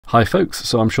Hi folks,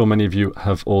 so I'm sure many of you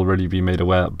have already been made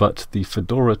aware, but the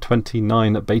Fedora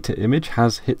 29 beta image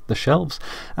has hit the shelves,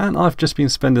 and I've just been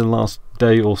spending the last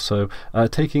day or so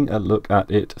taking a look at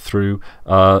it through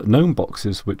Gnome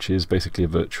boxes, which is basically a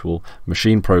virtual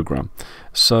machine program.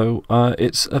 So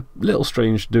it's a little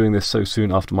strange doing this so soon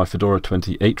after my Fedora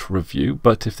 28 review,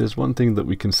 but if there's one thing that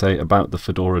we can say about the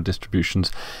Fedora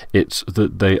distributions, it's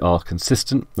that they are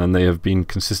consistent, and they have been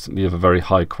consistently of a very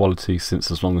high quality since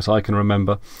as long as I can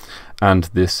remember. And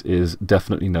this is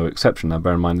definitely no exception. Now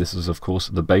bear in mind this is of course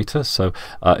the beta, so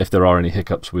if there are any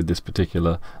hiccups with this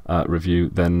particular review,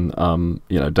 then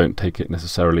don't take it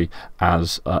necessarily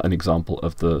as an example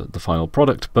of the final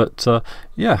product. But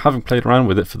yeah, having played around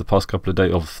with it for the past couple of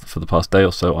days, or for the past day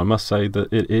or so, I must say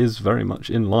that it is very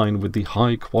much in line with the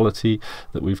high quality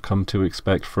that we've come to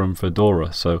expect from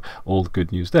Fedora. So all the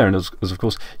good news there. And as of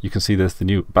course you can see, there's the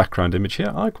new background image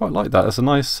here. I quite like that. It's a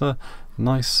nice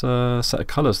set of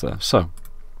colours there. So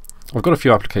I've got a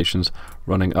few applications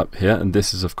running up here, and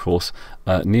this is of course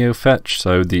NeoFetch,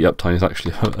 so the uptime is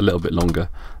actually a little bit longer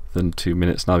than 2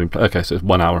 minutes now. Okay, so it's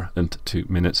 1 hour and 2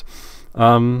 minutes.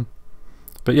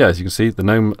 But yeah, as you can see, the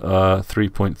Gnome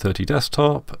 3.30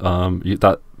 desktop,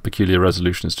 that peculiar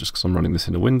resolution is just because I'm running this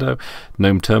in a window.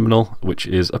 Gnome terminal, which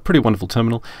is a pretty wonderful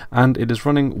terminal, and it is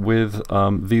running with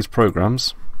these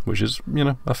programs, which is,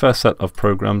 a fair set of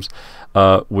programs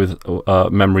with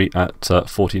memory at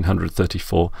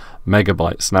 1434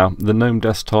 megabytes. Now, the Gnome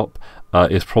desktop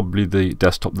is probably the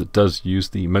desktop that does use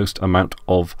the most amount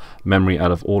of memory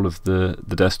out of all of the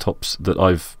desktops that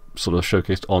I've sort of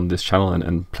showcased on this channel,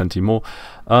 and plenty more.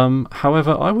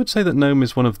 However, I would say that Gnome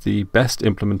is one of the best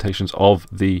implementations of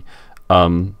the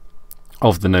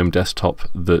Gnome desktop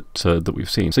that we've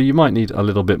seen. So you might need a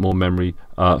little bit more memory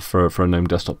for a Gnome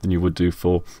desktop than you would do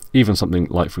for even something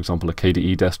like, for example, a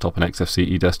KDE desktop, an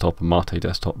XFCE desktop, a Mate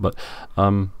desktop. But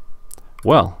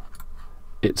well,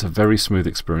 it's a very smooth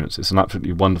experience. It's an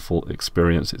absolutely wonderful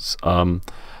experience. It's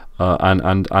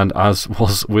and as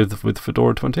was with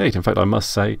Fedora 28. In fact, I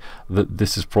must say that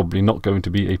this is probably not going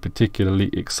to be a particularly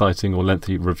exciting or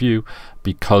lengthy review,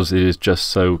 because it is just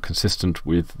so consistent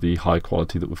with the high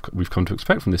quality that we've come to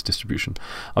expect from this distribution.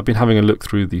 I've been having a look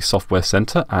through the Software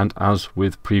Center, and as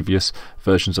with previous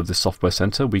versions of the Software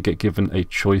Center, we get given a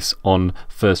choice on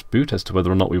first boot as to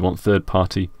whether or not we want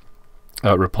third-party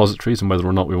repositories and whether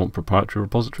or not we want proprietary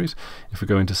repositories. If we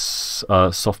go into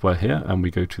software here and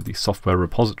we go to the software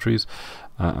repositories,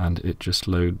 and it just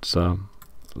loads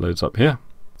up here.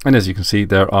 And as you can see,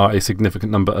 there are a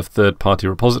significant number of third-party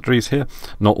repositories here,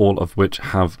 not all of which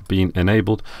have been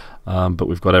enabled. But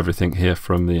we've got everything here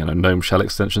from the GNOME Shell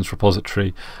Extensions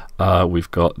repository.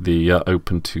 We've got the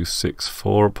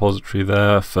Open264 repository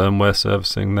there, firmware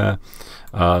servicing there.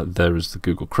 There is the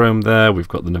Google Chrome there. We've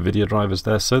got the NVIDIA drivers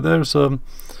there. So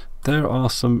there are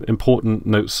some important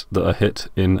notes that are hit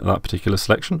in that particular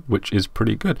selection, which is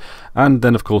pretty good. And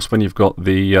then, of course, when you've got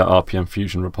the RPM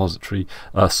Fusion repository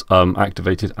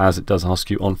activated, as it does ask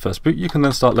you on first boot, you can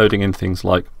then start loading in things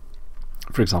like,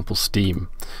 for example, Steam,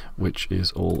 which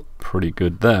is all pretty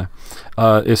good there.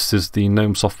 This is the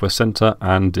GNOME Software Center,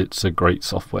 and it's a great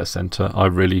software center. I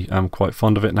really am quite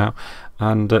fond of it now,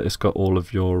 and it's got all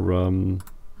of your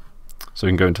so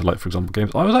you can go into, like, for example,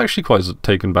 games. I was actually quite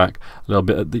taken back a little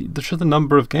bit at the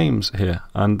number of games here,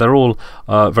 and they're all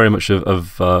very much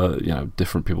of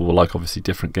different people will like obviously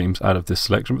different games out of this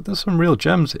selection, but there's some real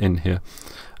gems in here.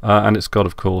 And it's got,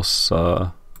 of course,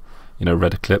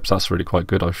 Red Eclipse, that's really quite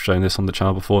good. I've shown this on the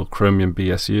channel before. Chromium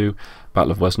BSU,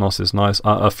 Battle of Westnos is nice.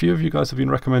 A few of you guys have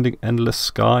been recommending Endless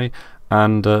Sky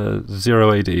and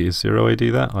Zero AD. Is Zero AD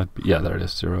there? Yeah, there it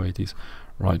is. Zero AD's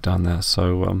right down there.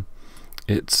 So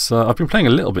it's I've been playing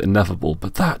a little bit in Neverball,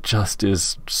 but that just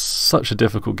is such a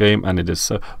difficult game, and it is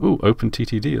so. Ooh,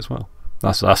 OpenTTD as well.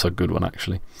 That's a good one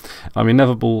actually. I mean,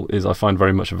 Neverball is, I find,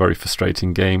 very much a very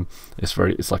frustrating game. It's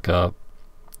like a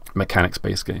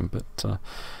mechanics-based game, but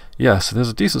yeah, so there's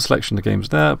a decent selection of games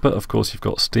there, but of course you've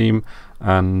got Steam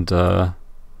and yeah,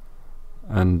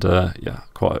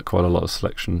 quite a lot of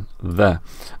selection there.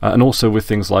 And also with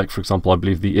things like, for example, I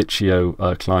believe the Itch.io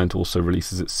client also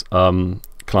releases its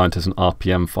client as an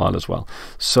RPM file as well.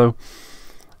 So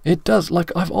it does,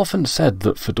 like I've often said,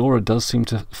 that Fedora does seem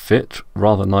to fit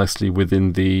rather nicely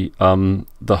within the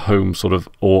home sort of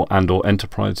or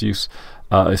enterprise use.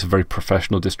 It's a very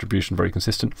professional distribution, very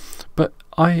consistent, but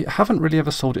I haven't really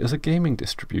ever sold it as a gaming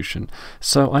distribution.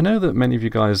 So I know that many of you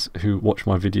guys who watch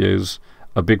my videos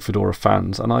are big Fedora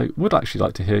fans, and I would actually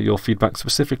like to hear your feedback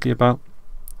specifically about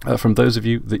from those of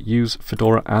you that use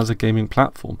Fedora as a gaming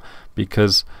platform,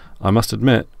 because I must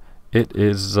admit it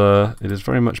is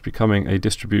very much becoming a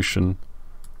distribution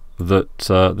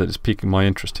that is piquing my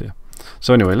interest here.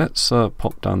 So anyway, let's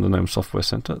pop down the GNOME Software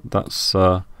Center. That's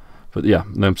but yeah,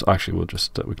 GNOME, actually we can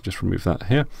just remove that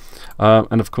here.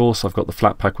 And of course I've got the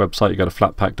Flatpak website. You go to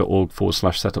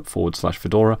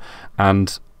flatpak.org/setup/Fedora,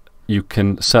 and you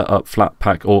can set up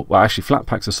Flatpak, or well, actually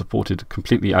Flatpaks are supported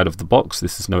completely out of the box.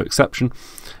 This is no exception.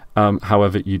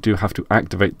 However, you do have to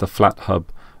activate the FlatHub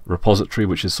repository,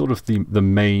 which is sort of the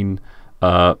main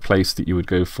place that you would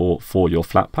go for your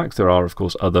Flatpaks. There are of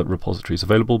course other repositories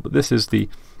available, but this is the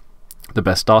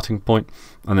best starting point.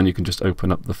 And then you can just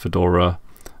open up the Fedora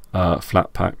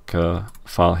Flatpak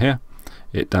file here.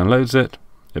 It downloads it,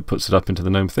 it puts it up into the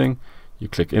GNOME thing, you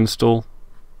click install,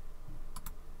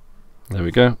 there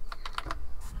we go,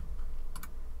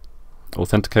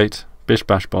 authenticate, bish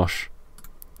bash bosh,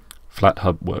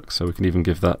 FlatHub works. So we can even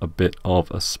give that a bit of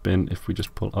a spin if we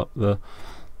just pull up the,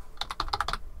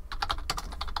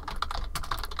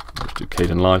 let's do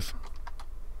Kden Live.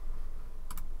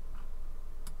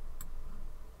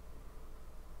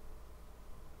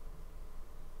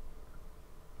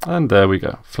 And there we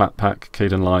go, Flatpak,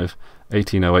 Kden Live,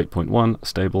 1808.1,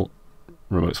 stable,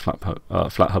 remote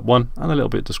FlatHub 1, and a little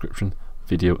bit of description,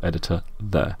 video editor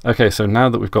there. Okay, so now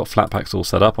that we've got Flatpaks all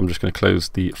set up, I'm just going to close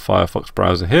the Firefox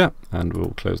browser here, and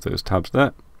we'll close those tabs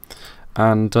there.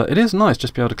 And it is nice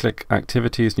just to be able to click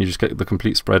activities, and you just get the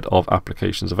complete spread of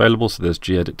applications available. So there's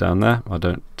gedit down there.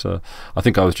 I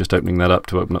think I was just opening that up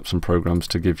to open up some programs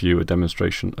to give you a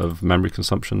demonstration of memory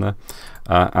consumption there,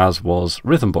 as was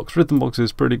Rhythmbox. Rhythmbox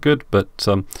is pretty good, but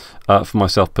for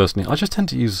myself personally, I just tend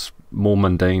to use more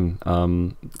mundane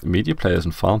media players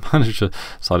and file manager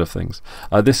side of things.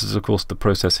 This is of course the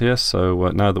process here. So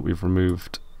now that we've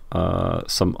removed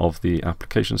some of the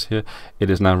applications here, it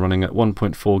is now running at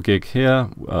 1.4 gig here,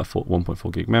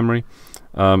 1.4 gig memory,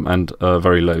 and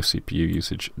very low CPU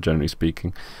usage generally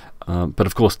speaking. But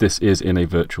of course this is in a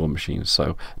virtual machine,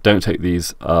 so don't take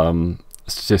these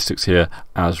statistics here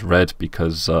as read,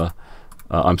 because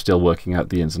I'm still working out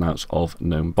the ins and outs of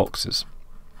GNOME boxes.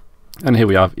 And here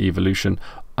we have Evolution,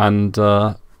 and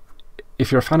if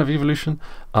you're a fan of Evolution,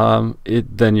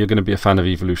 then you're going to be a fan of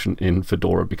Evolution in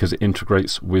Fedora, because it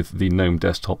integrates with the GNOME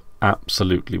desktop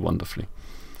absolutely wonderfully.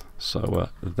 So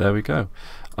there we go.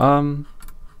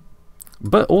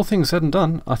 But all things said and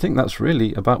done, I think that's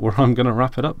really about where I'm going to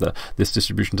wrap it up there. This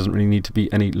distribution doesn't really need to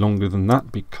be any longer than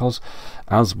that, because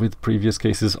as with previous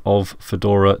cases of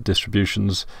Fedora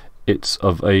distributions, it's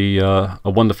of a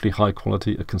wonderfully high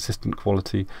quality, a consistent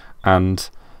quality,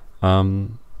 and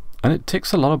it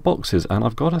ticks a lot of boxes. And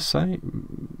I've got to say,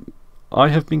 I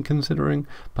have been considering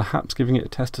perhaps giving it a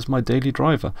test as my daily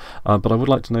driver, but I would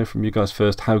like to know from you guys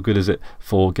first, how good is it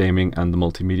for gaming and the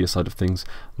multimedia side of things.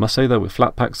 I must say though, with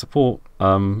Flatpak support,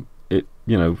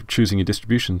 choosing your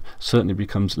distribution certainly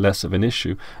becomes less of an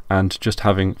issue, and just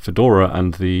having Fedora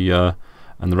and the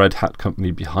Red Hat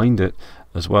company behind it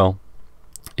as well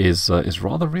is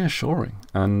rather reassuring,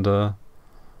 and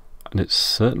it's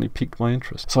certainly piqued my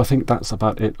interest. So I think that's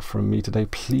about it from me today.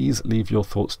 Please leave your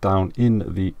thoughts down in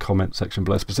the comment section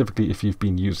below, specifically if you've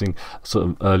been using sort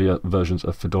of earlier versions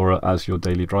of Fedora as your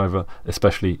daily driver,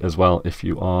 especially as well if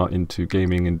you are into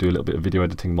gaming and do a little bit of video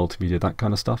editing, multimedia, that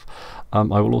kind of stuff. I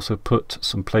will also put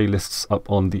some playlists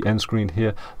up on the end screen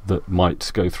here that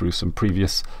might go through some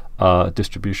previous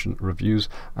distribution reviews,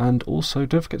 and also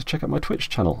don't forget to check out my Twitch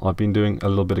channel. I've been doing a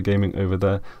little bit of gaming over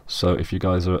there, so if you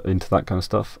guys are into that kind of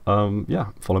stuff, yeah,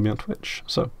 follow me on Twitch.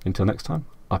 So until next time,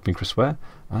 I've been Chris Ware,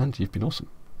 and you've been awesome.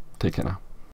 Take care now.